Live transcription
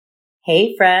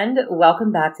Hey friend,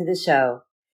 welcome back to the show.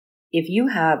 If you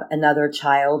have another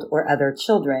child or other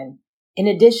children, in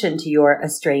addition to your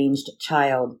estranged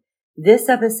child, this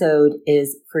episode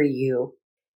is for you.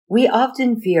 We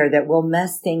often fear that we'll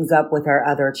mess things up with our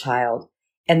other child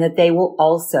and that they will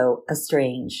also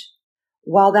estrange.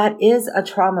 While that is a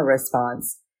trauma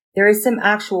response, there is some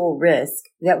actual risk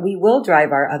that we will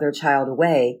drive our other child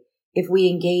away if we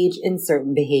engage in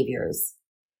certain behaviors.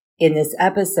 In this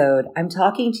episode, I'm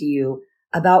talking to you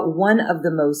about one of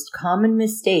the most common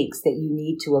mistakes that you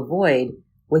need to avoid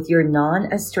with your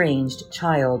non-estranged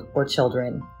child or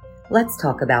children. Let's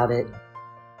talk about it.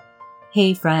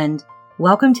 Hey friend,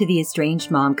 welcome to the Estranged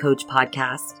Mom Coach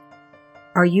podcast.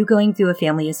 Are you going through a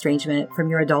family estrangement from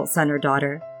your adult son or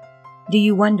daughter? Do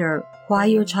you wonder why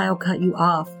your child cut you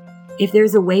off, if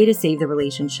there's a way to save the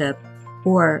relationship,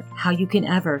 or how you can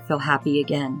ever feel happy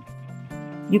again?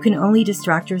 You can only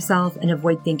distract yourself and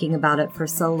avoid thinking about it for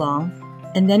so long,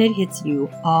 and then it hits you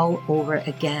all over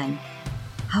again.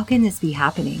 How can this be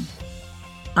happening?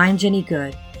 I'm Jenny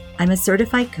Good. I'm a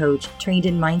certified coach trained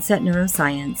in mindset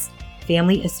neuroscience,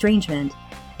 family estrangement,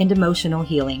 and emotional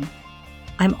healing.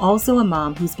 I'm also a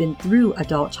mom who's been through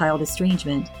adult-child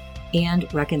estrangement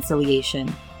and reconciliation.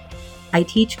 I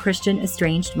teach Christian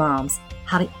estranged moms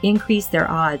how to increase their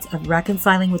odds of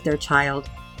reconciling with their child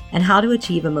and how to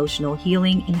achieve emotional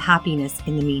healing and happiness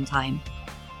in the meantime.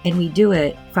 And we do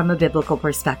it from a biblical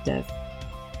perspective.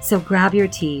 So grab your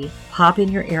tea, pop in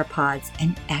your AirPods,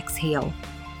 and exhale.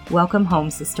 Welcome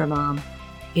home, Sister Mom.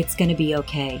 It's going to be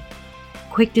okay.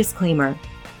 Quick disclaimer,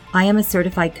 I am a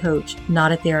certified coach,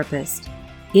 not a therapist.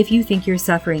 If you think you're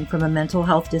suffering from a mental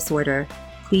health disorder,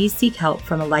 please seek help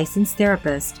from a licensed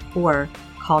therapist or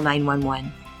call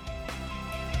 911.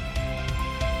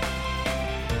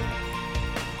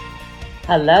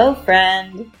 Hello,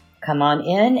 friend. Come on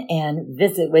in and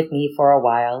visit with me for a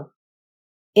while.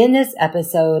 In this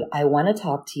episode, I want to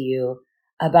talk to you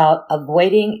about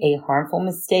avoiding a harmful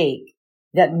mistake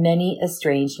that many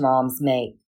estranged moms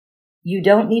make. You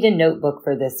don't need a notebook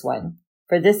for this one.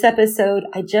 For this episode,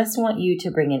 I just want you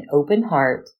to bring an open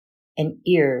heart and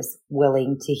ears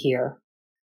willing to hear.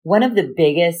 One of the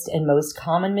biggest and most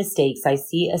common mistakes I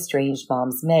see estranged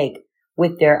moms make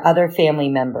with their other family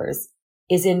members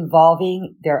is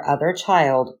involving their other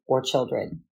child or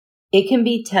children. It can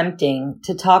be tempting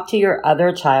to talk to your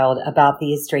other child about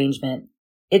the estrangement,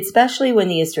 especially when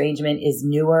the estrangement is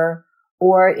newer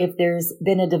or if there's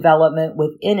been a development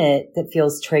within it that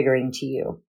feels triggering to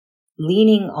you.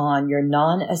 Leaning on your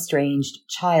non-estranged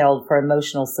child for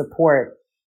emotional support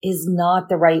is not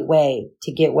the right way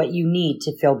to get what you need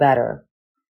to feel better.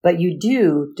 But you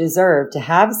do deserve to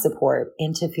have support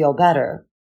and to feel better.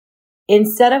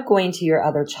 Instead of going to your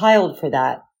other child for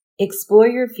that, explore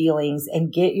your feelings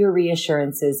and get your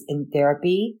reassurances in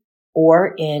therapy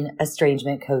or in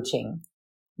estrangement coaching.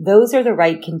 Those are the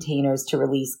right containers to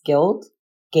release guilt,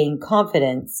 gain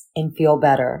confidence, and feel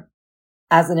better.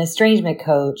 As an estrangement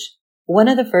coach, one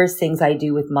of the first things I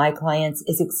do with my clients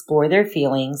is explore their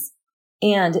feelings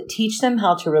and teach them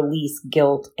how to release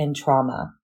guilt and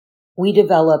trauma. We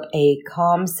develop a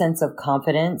calm sense of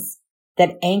confidence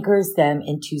that anchors them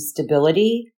into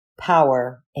stability,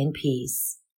 power, and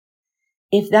peace.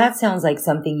 If that sounds like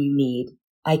something you need,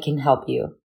 I can help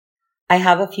you. I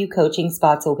have a few coaching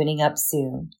spots opening up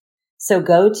soon. So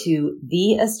go to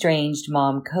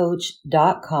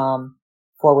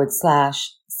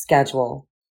theestrangedmomcoach.com/schedule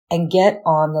and get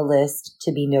on the list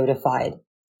to be notified.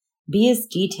 Be as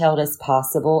detailed as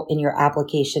possible in your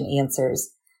application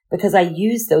answers because I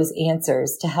use those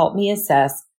answers to help me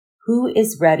assess who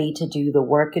is ready to do the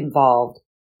work involved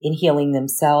in healing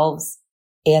themselves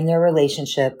and their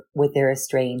relationship with their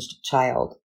estranged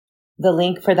child. The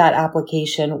link for that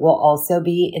application will also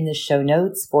be in the show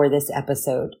notes for this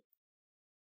episode.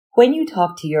 When you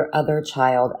talk to your other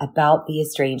child about the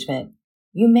estrangement,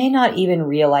 you may not even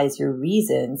realize your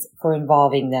reasons for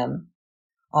involving them.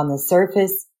 On the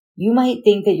surface, you might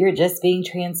think that you're just being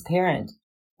transparent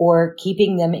or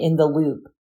keeping them in the loop.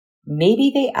 Maybe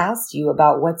they asked you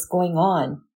about what's going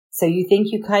on, so you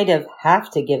think you kind of have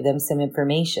to give them some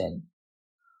information.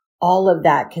 All of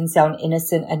that can sound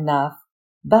innocent enough,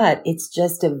 but it's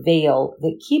just a veil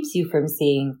that keeps you from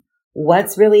seeing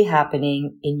what's really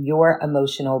happening in your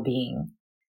emotional being.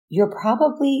 You're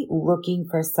probably looking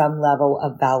for some level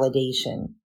of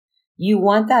validation. You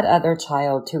want that other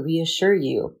child to reassure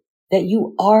you that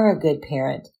you are a good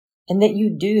parent and that you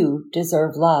do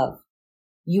deserve love.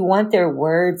 You want their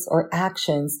words or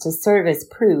actions to serve as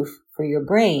proof for your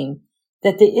brain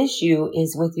that the issue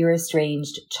is with your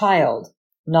estranged child,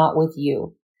 not with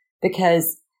you.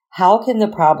 Because how can the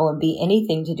problem be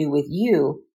anything to do with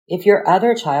you if your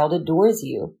other child adores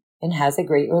you and has a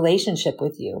great relationship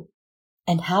with you?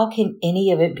 And how can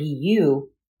any of it be you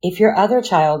if your other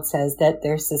child says that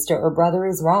their sister or brother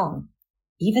is wrong?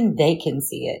 Even they can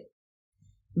see it.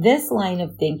 This line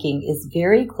of thinking is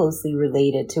very closely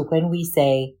related to when we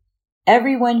say,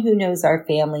 everyone who knows our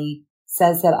family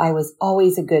says that I was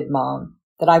always a good mom,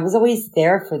 that I was always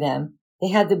there for them. They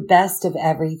had the best of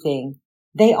everything.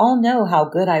 They all know how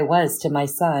good I was to my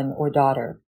son or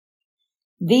daughter.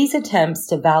 These attempts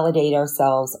to validate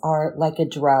ourselves are like a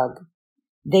drug.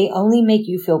 They only make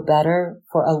you feel better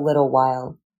for a little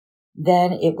while.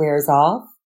 Then it wears off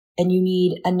and you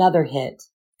need another hit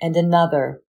and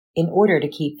another in order to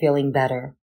keep feeling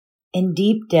better. And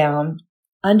deep down,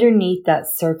 underneath that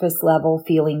surface level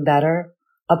feeling better,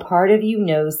 a part of you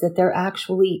knows that there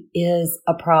actually is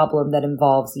a problem that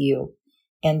involves you.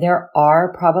 And there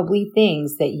are probably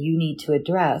things that you need to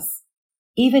address,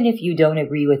 even if you don't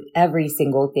agree with every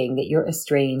single thing that your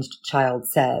estranged child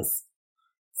says.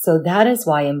 So that is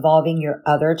why involving your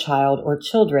other child or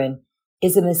children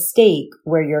is a mistake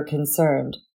where you're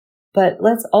concerned. But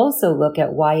let's also look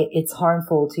at why it's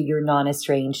harmful to your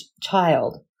non-estranged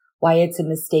child, why it's a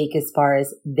mistake as far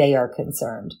as they are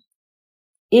concerned.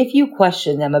 If you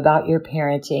question them about your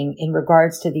parenting in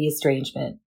regards to the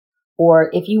estrangement, or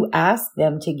if you ask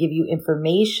them to give you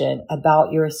information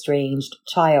about your estranged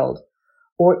child,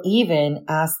 or even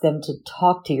ask them to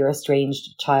talk to your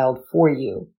estranged child for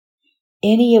you,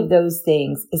 any of those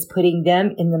things is putting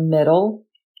them in the middle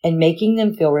and making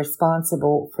them feel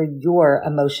responsible for your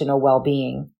emotional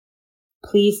well-being.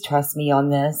 Please trust me on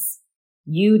this.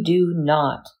 You do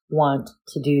not want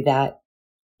to do that.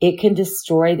 It can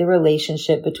destroy the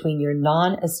relationship between your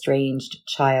non-estranged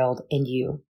child and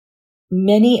you.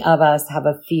 Many of us have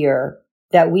a fear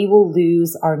that we will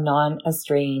lose our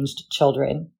non-estranged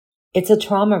children. It's a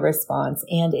trauma response,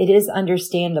 and it is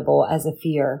understandable as a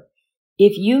fear.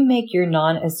 If you make your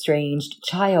non-estranged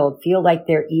child feel like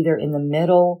they're either in the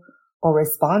middle or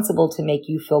responsible to make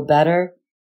you feel better,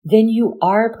 then you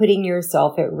are putting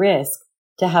yourself at risk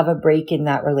to have a break in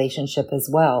that relationship as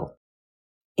well.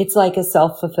 It's like a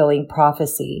self-fulfilling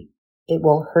prophecy. It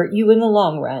will hurt you in the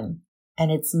long run,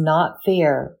 and it's not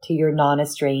fair to your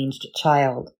non-estranged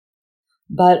child.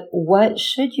 But what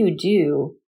should you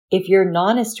do if your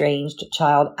non-estranged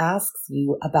child asks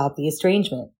you about the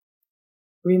estrangement?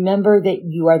 Remember that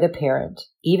you are the parent,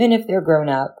 even if they're grown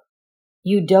up.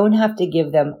 You don't have to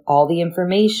give them all the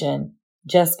information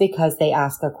just because they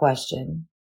ask a question.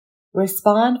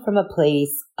 Respond from a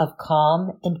place of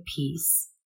calm and peace.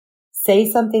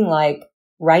 Say something like,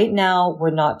 right now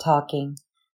we're not talking,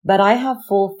 but I have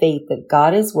full faith that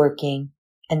God is working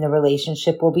and the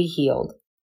relationship will be healed.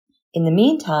 In the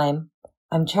meantime,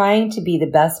 I'm trying to be the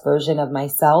best version of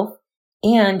myself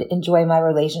and enjoy my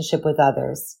relationship with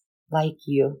others, like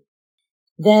you.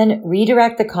 Then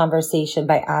redirect the conversation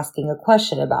by asking a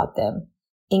question about them.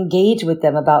 Engage with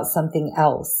them about something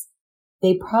else.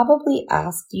 They probably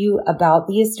asked you about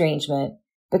the estrangement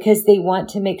because they want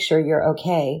to make sure you're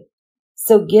okay.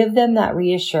 So give them that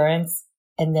reassurance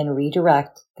and then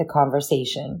redirect the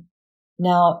conversation.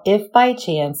 Now, if by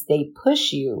chance they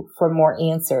push you for more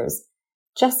answers,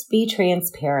 just be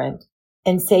transparent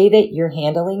and say that you're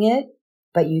handling it,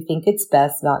 but you think it's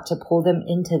best not to pull them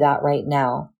into that right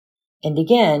now. And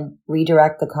again,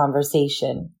 redirect the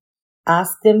conversation.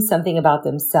 Ask them something about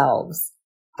themselves.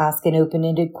 Ask an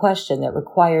open-ended question that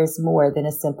requires more than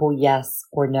a simple yes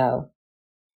or no.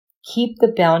 Keep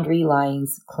the boundary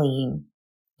lines clean.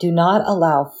 Do not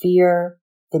allow fear,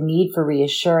 the need for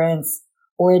reassurance,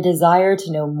 or a desire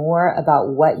to know more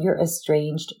about what your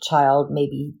estranged child may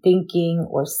be thinking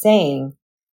or saying.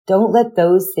 Don't let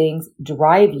those things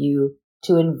drive you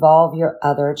to involve your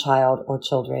other child or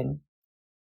children.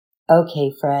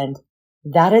 Okay, friend,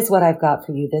 that is what I've got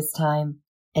for you this time,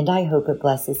 and I hope it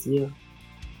blesses you.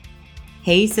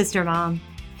 Hey, Sister Mom.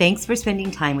 Thanks for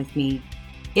spending time with me.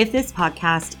 If this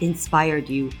podcast inspired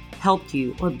you, helped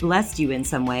you, or blessed you in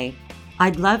some way,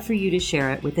 I'd love for you to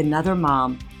share it with another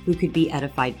mom who could be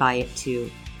edified by it too.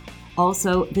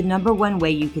 Also, the number one way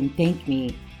you can thank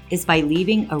me is by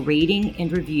leaving a rating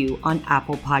and review on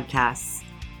Apple Podcasts.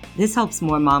 This helps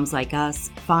more moms like us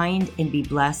find and be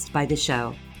blessed by the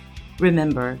show.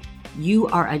 Remember, you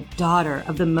are a daughter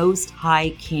of the Most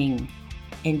High King,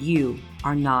 and you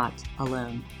are not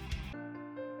alone.